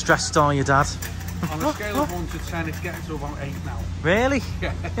 How stressed are you, Dad? On a scale of 1 to 10, it's getting to about 8 now. Really?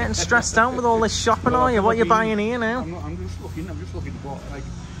 Yeah. Getting stressed out with all this shopping, are you? What are you buying here now? I'm just looking, but like,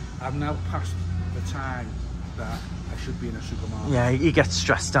 I'm now past the time that I should be in a supermarket. Yeah, you get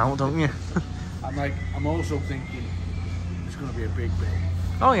stressed out, don't you? I'm also thinking it's going to be a big bill.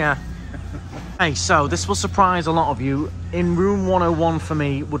 Oh yeah. Hey, so this will surprise a lot of you. In room 101 for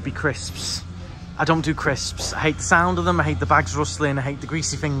me would be crisps. I don't do crisps. I hate the sound of them, I hate the bags rustling, I hate the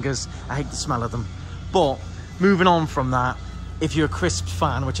greasy fingers, I hate the smell of them. But moving on from that, if you're a crisps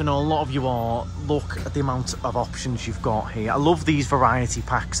fan, which I know a lot of you are, look at the amount of options you've got here. I love these variety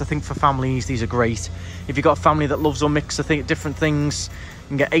packs. I think for families, these are great. If you've got a family that loves a mix of different things, you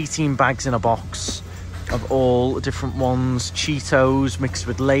can get 18 bags in a box of all different ones. Cheetos mixed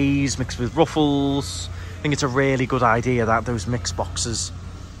with Lay's, mixed with Ruffles. I think it's a really good idea, those mix boxes.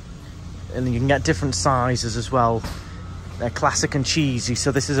 And you can get different sizes as well. They're classic and cheesy,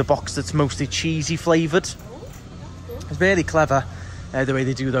 so this is a box that's mostly cheesy flavoured. It's really clever the way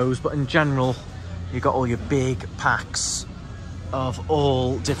they do those, but in general, you've got all your big packs of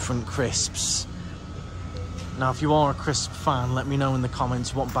all different crisps. Now, if you are a crisp fan, let me know in the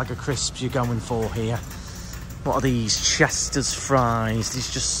comments what bag of crisps you're going for here. What are these? Chester's fries.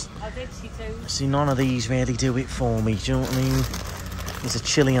 These just... See, none of these really do it for me, do you know what I mean? There's a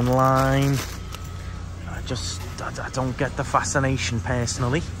chili and lime. I don't get the fascination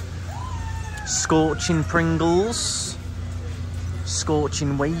personally. Scorching Pringles.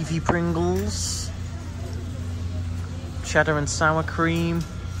 Scorching wavy Pringles. Cheddar and sour cream.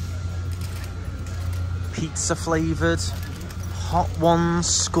 Pizza flavoured. Hot ones,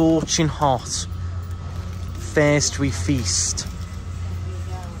 scorching hot. First we feast.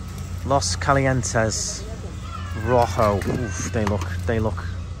 Los Calientes. Rojo. Oof, they look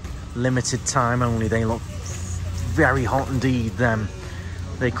limited time only. They look very hot indeed, them.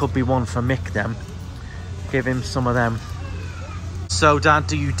 They could be one for Mick, them. Give him some of them. So, Dad,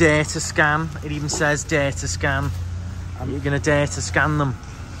 do you dare to scan? It even says dare to scan. You're going to dare to scan them.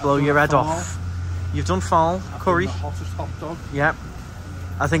 Blow your head off. You've done fall, curry. The hottest hot dog. Yep.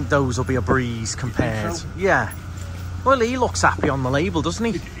 I think those will be a breeze compared. So? Yeah. Well, he looks happy on the label, doesn't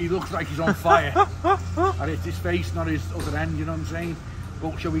he? He looks like he's on fire. And it's his face, not his other end, you know what I'm saying?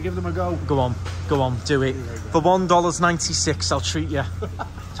 But shall we give them a go? Go on, do it. For $1.96, I'll treat you.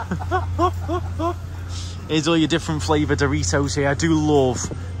 Here's all your different flavour Doritos here. I do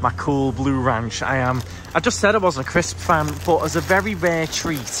love my cool Blue Ranch. I just said I wasn't a crisp fan, but as a very rare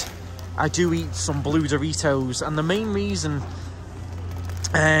treat, I do eat some blue Doritos. And the main reason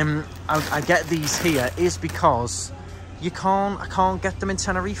I get these here is because I can't get them in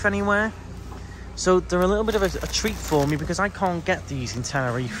Tenerife anywhere. So they're a little bit of a treat for me because I can't get these in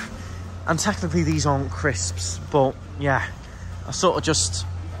Tenerife. And technically these aren't crisps, but yeah, I sort of just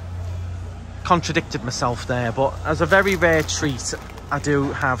contradicted myself there. But as a very rare treat, I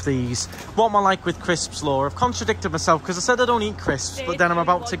do have these. What am I like with crisps, Laura? I've contradicted myself because I said I don't eat crisps, but then I'm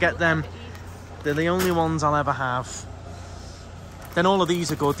about to get them. They're the only ones I'll ever have. Then all of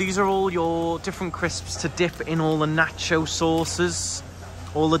these are good. These are all your different crisps to dip in all the nacho sauces,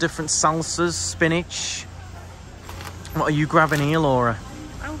 all the different salsas, spinach. What are you grabbing here, Laura?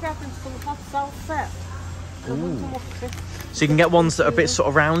 I'm grabbing some hot salsa. So you can get ones that are a bit sort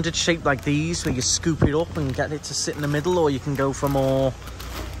of rounded shaped like these, where you scoop it up and get it to sit in the middle, or you can go for more,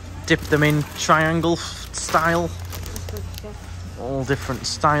 dip them in triangle style. All different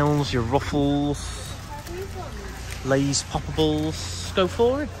styles, your ruffles. Lay's poppables, go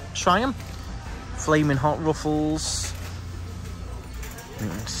for it, try them. Flaming hot ruffles.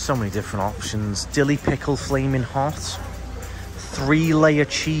 So many different options. Dilly pickle flaming hot. 3-layer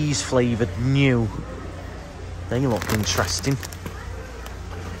cheese flavoured new. They look interesting.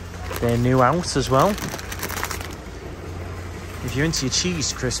 They're new out as well. If you're into your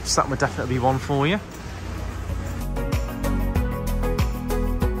cheese crisps, that would definitely be one for you.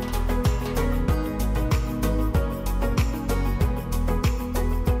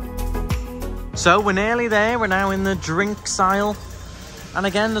 So we're nearly there. We're now in the drinks aisle. And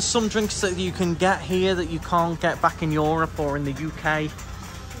again, there's some drinks that you can get here that you can't get back in Europe or in the UK.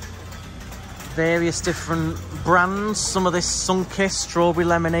 Various different brands. Some of this Sunkist, strawberry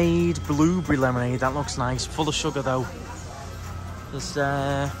lemonade, blueberry lemonade. That looks nice. Full of sugar though. There's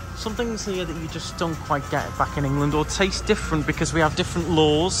some things here that you just don't quite get back in England or taste different because we have different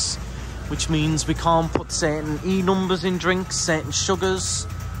laws, which means we can't put certain E numbers in drinks, certain sugars.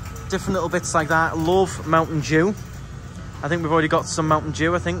 Different little bits like that. Love Mountain Dew. I think we've already got some Mountain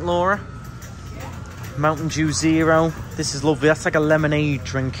Dew, I think, Laura. Mountain Dew Zero. This is lovely. That's like a lemonade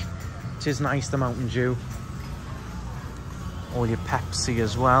drink. It is nice, the Mountain Dew. All your Pepsi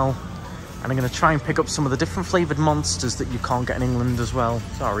as well. And I'm going to try and pick up some of the different flavoured monsters that you can't get in England as well.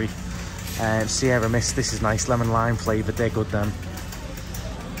 Sorry. Sierra Mist. This is nice. Lemon lime flavoured. They're good then.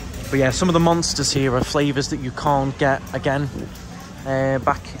 But yeah, some of the monsters here are flavours that you can't get, again,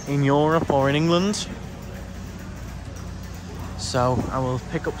 back in Europe or in England. So I will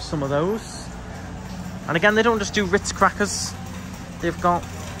pick up some of those. And again, they don't just do Ritz crackers. They've got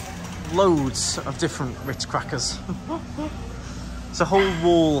loads of different Ritz crackers. It's a whole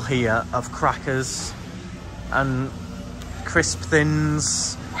wall here of crackers and crisp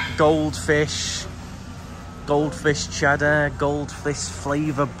thins, goldfish cheddar, goldfish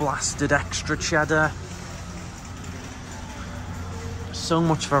flavour blasted extra cheddar. So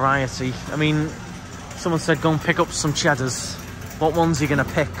much variety. I mean, someone said go and pick up some cheddars. What ones are you going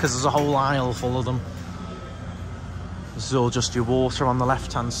to pick? Because there's a whole aisle full of them. This is all just your water on the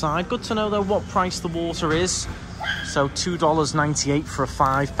left hand side. Good to know though what price the water is. So $2.98 for a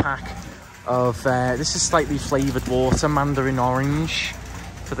 5-pack of this is slightly flavoured water, mandarin orange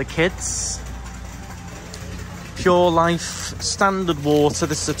for the kids. Pure Life standard water,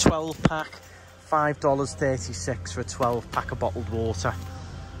 this is a 12-pack, $5.36 for a 12-pack of bottled water.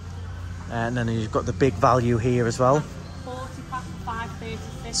 And then you've got the big value here as well. 40-pack,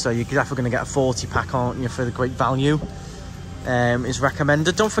 $5.36. So you're definitely going to get a 40-pack, aren't you, for the great value. Is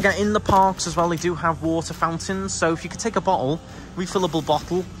recommended. Don't forget, in the parks as well, they do have water fountains. So if you could take a bottle, refillable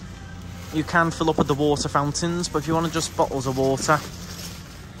bottle, you can fill up at the water fountains. But if you want just bottles of water,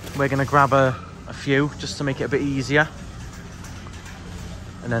 we're going to grab a few just to make it a bit easier.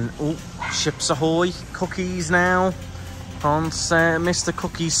 And then, oh, Chips Ahoy cookies now. Can't miss the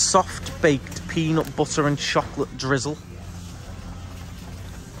cookies. Soft baked peanut butter and chocolate drizzle.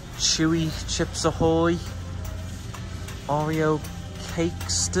 Chewy Chips Ahoy. Oreo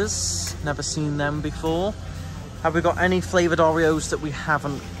Cakesters. Never seen them before. Have we got any flavoured Oreos that we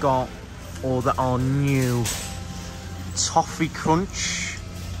haven't got or that are new? Toffee Crunch.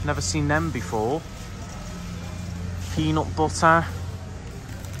 Never seen them before. Peanut Butter.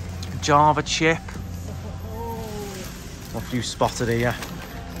 Java Chip. What have you spotted here?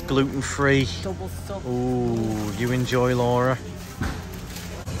 Gluten-free. Double stuff. Ooh, you enjoy, Laura.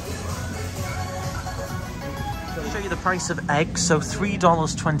 I'll show you the price of eggs. So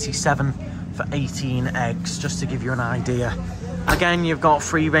 $3.27 for 18 eggs, just to give you an idea. Again, you've got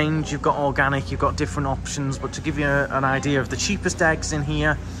free range, you've got organic, you've got different options, but to give you an idea of the cheapest eggs in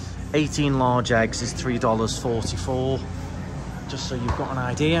here, 18 large eggs is $3.44. Just so you've got an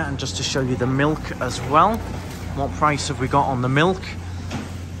idea, and just to show you the milk as well. What price have we got on the milk?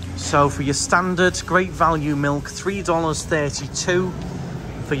 So for your standard great value milk, $3.32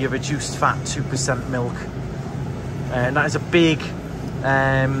 for your reduced fat 2% milk. And that is a big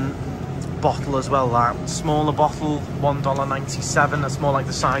bottle as well. That smaller bottle, $1.97. That's more like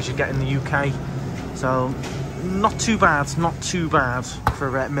the size you get in the UK. So not too bad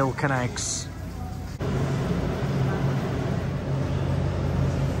for milk and eggs.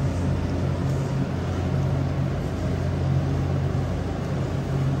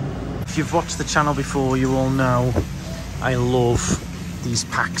 If you've watched the channel before, you all know I love these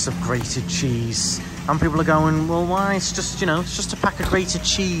packs of grated cheese. And people are going, well, why? It's just, you know, it's just a pack of grated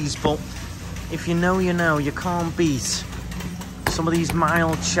cheese. But if you know, you know, you can't beat some of these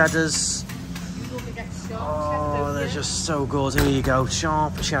mild cheddars. Oh, they're just so good. Here you go,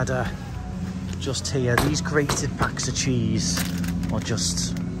 sharp cheddar. Just here. These grated packs of cheese are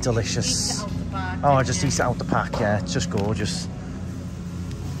just delicious. Oh, I just eat it out the pack, yeah. It's just gorgeous.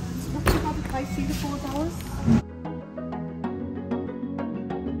 I see the $4.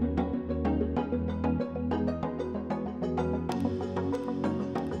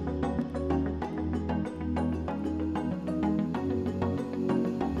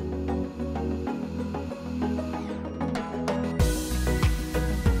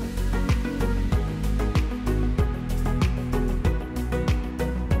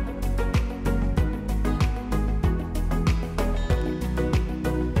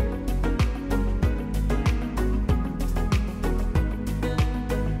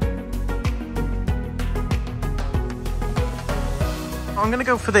 I'm going to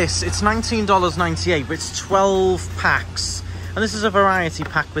go for this. It's $19.98, but it's 12 packs. And this is a variety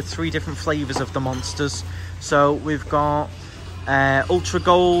pack with 3 different flavours of the monsters. So we've got Ultra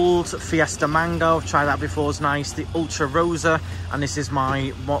Gold, Fiesta Mango. I've tried that before, it's nice. The Ultra Rosa, and this is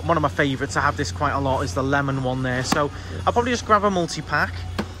one of my favourites. I have this quite a lot, is the lemon one there. So I'll probably just grab a multi-pack.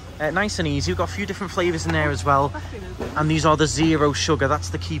 Nice and easy. We've got a few different flavours in there as well. And these are the zero sugar. That's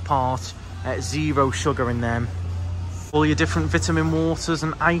the key part. Zero sugar in them. All your different vitamin waters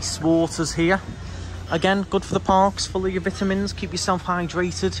and ice waters here. Again, good for the parks, full of your vitamins. Keep yourself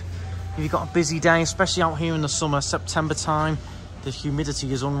hydrated. If you've got a busy day, especially out here in the summer, September time, the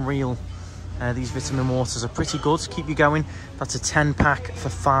humidity is unreal. These vitamin waters are pretty good. Keep you going. That's a 10 pack for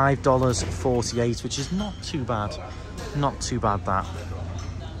 $5.48, which is not too bad. Not too bad, that.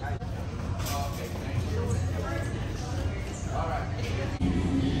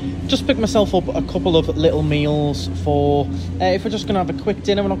 Just picked myself up a couple of little meals for if we're just going to have a quick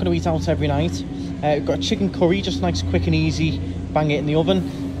dinner. We're not going to eat out every night. We've got a chicken curry, just nice, quick and easy. Bang it in the oven.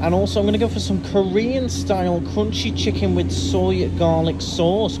 And also I'm going to go for some Korean style crunchy chicken with soy garlic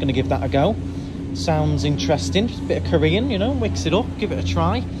sauce. Going to give that a go. Sounds interesting. Just a bit of Korean, you know, mix it up, give it a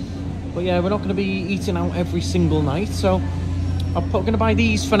try. But yeah, we're not going to be eating out every single night. So I'm going to buy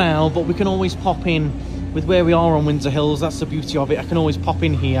these for now, but we can always pop in. With where we are on Windsor Hills, that's the beauty of it. I can always pop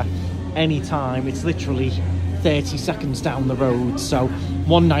in here anytime. It's literally 30 seconds down the road. So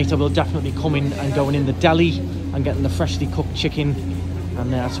one night I will definitely come in and going in the deli and getting the freshly cooked chicken.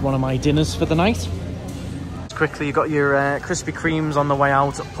 And that's one of my dinners for the night. Quickly, you've got your Krispy Kremes on the way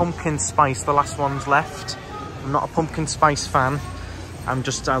out. Pumpkin spice, the last one's left. I'm not a pumpkin spice fan. I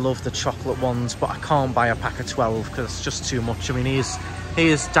love the chocolate ones, but I can't buy a pack of 12 because it's just too much. I mean,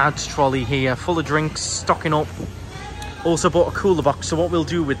 here's Dad's trolley here, full of drinks, stocking up. Also bought a cooler box, so what we'll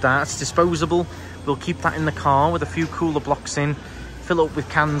do with that, it's disposable. We'll keep that in the car with a few cooler blocks in, fill up with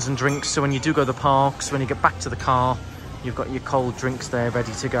cans and drinks, so when you do go to the parks, when you get back to the car, you've got your cold drinks there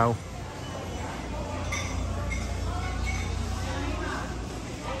ready to go.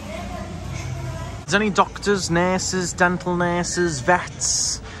 If there's any doctors, nurses, dental nurses,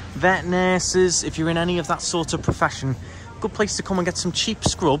 vet nurses, if you're in any of that sort of profession, good place to come and get some cheap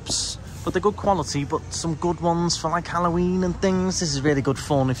scrubs, but they're good quality, but some good ones for like Halloween and things. This is really good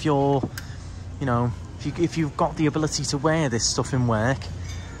fun if you're, you know, if you've got the ability to wear this stuff in work,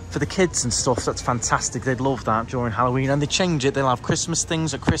 for the kids and stuff, that's fantastic. They'd love that during Halloween. And they change it. They'll have Christmas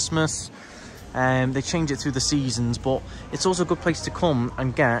things at Christmas. They change it through the seasons. But it's also a good place to come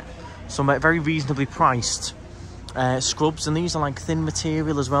and get some very reasonably priced scrubs. And these are like thin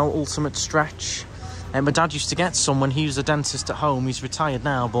material as well, ultimate stretch. And my dad used to get some when he was a dentist at home. He's retired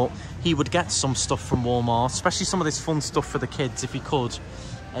now, but he would get some stuff from Walmart, especially some of this fun stuff for the kids if he could.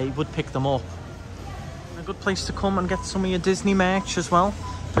 He would pick them up. A good place to come and get some of your Disney merch as well.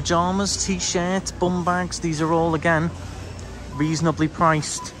 Pyjamas, t-shirts, bum bags. These are all, again, reasonably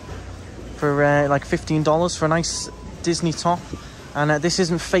priced for like $15 for a nice Disney top. And this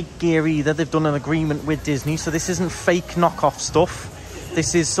isn't fake gear either. They've done an agreement with Disney, so this isn't fake knockoff stuff.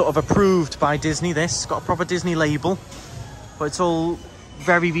 This is sort of approved by Disney. This it's got a proper Disney label, but it's all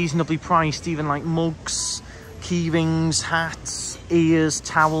very reasonably priced. Even like mugs, key rings, hats, ears,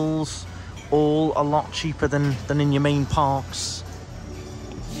 towels, all a lot cheaper than in your main parks.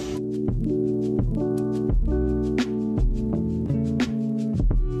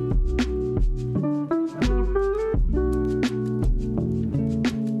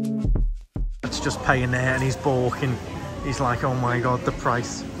 It's just paying there, and he's balking. He's like, oh my god, the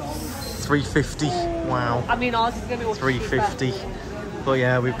price. $3.50. Wow. I mean, ours is going to be $3.50. But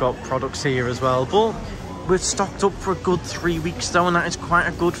yeah, we've got products here as well. But we're stocked up for a good 3 weeks though, and that is quite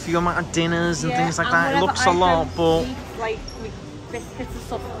a good few amount of dinners and things like that. It looks a lot, but like biscuits and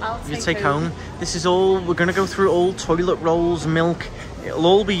stuff, I'll you take home. This is all, we're going to go through all toilet rolls, milk. It'll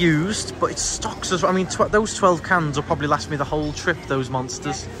all be used, but it stocks as well. I mean, those 12 cans will probably last me the whole trip, those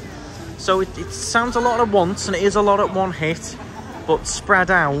monsters. Yeah. So it sounds a lot at once, and it is a lot at one hit, but spread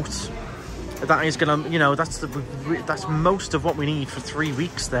out, that is gonna, you know, that's most of what we need for 3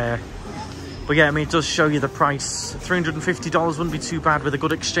 weeks there. But yeah, I mean, it does show you the price. $350 wouldn't be too bad with a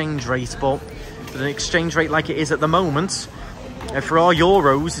good exchange rate, but with an exchange rate like it is at the moment, for our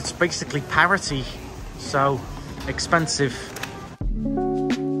euros, it's basically parity. So expensive.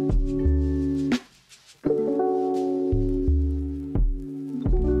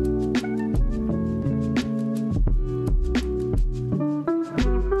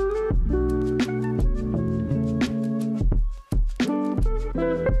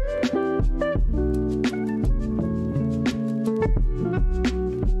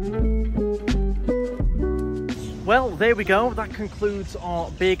 Well, there we go. That concludes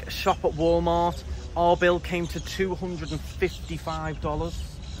our big shop at Walmart. Our bill came to $255. I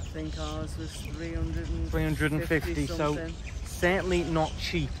think ours was 350. So certainly not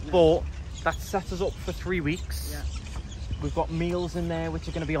cheap, no. But that set us up for 3 weeks. Yeah. We've got meals in there, which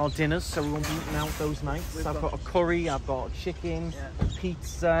are going to be our dinners, so we won't be eating out those nights. I've got a curry, I've got chicken,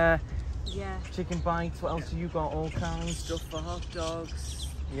 pizza, chicken bites. What else have you got? All kinds. Stuff for hot dogs.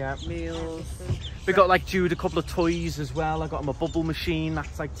 Yeah. Meals. We got like Jude a couple of toys as well. I got him a bubble machine,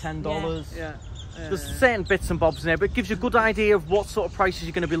 that's like $10. Yeah. There's certain bits and bobs in there, but it gives you a good idea of what sort of prices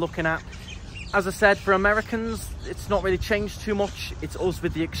you're going to be looking at. As I said, for Americans, it's not really changed too much. It's us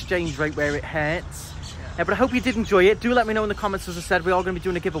with the exchange rate where it hurts. But I hope you did enjoy it. Do let me know in the comments. As I said, we are going to be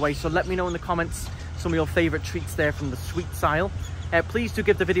doing a giveaway, so let me know in the comments some of your favourite treats there from the sweets aisle. Please do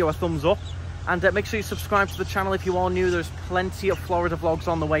give the video a thumbs up. And make sure you subscribe to the channel if you are new. There's plenty of Florida vlogs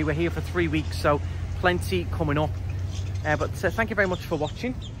on the way. We're here for 3 weeks, so plenty coming up. But thank you very much for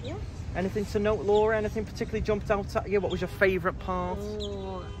watching. Yeah. Anything to note, Laura? Anything particularly jumped out at you? What was your favourite part?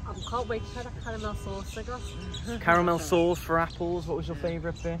 Oh, I can't wait to try that caramel sauce I got. Caramel sauce for apples. What was your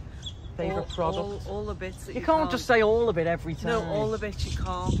favourite bit? Favourite product? All the bits that you can't just say all of it every time. No, all the bits you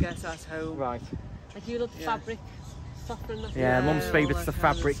can't get at home. Right. Like you love the fabric. Yeah, Mum's favourite's the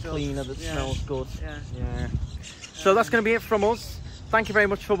fabric cleaner that smells good. Yeah. So that's going to be it from us. Thank you very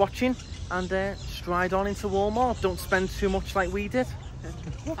much for watching, and stride on into Walmart. Don't spend too much like we did.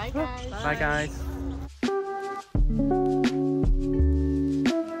 Bye guys. Bye guys.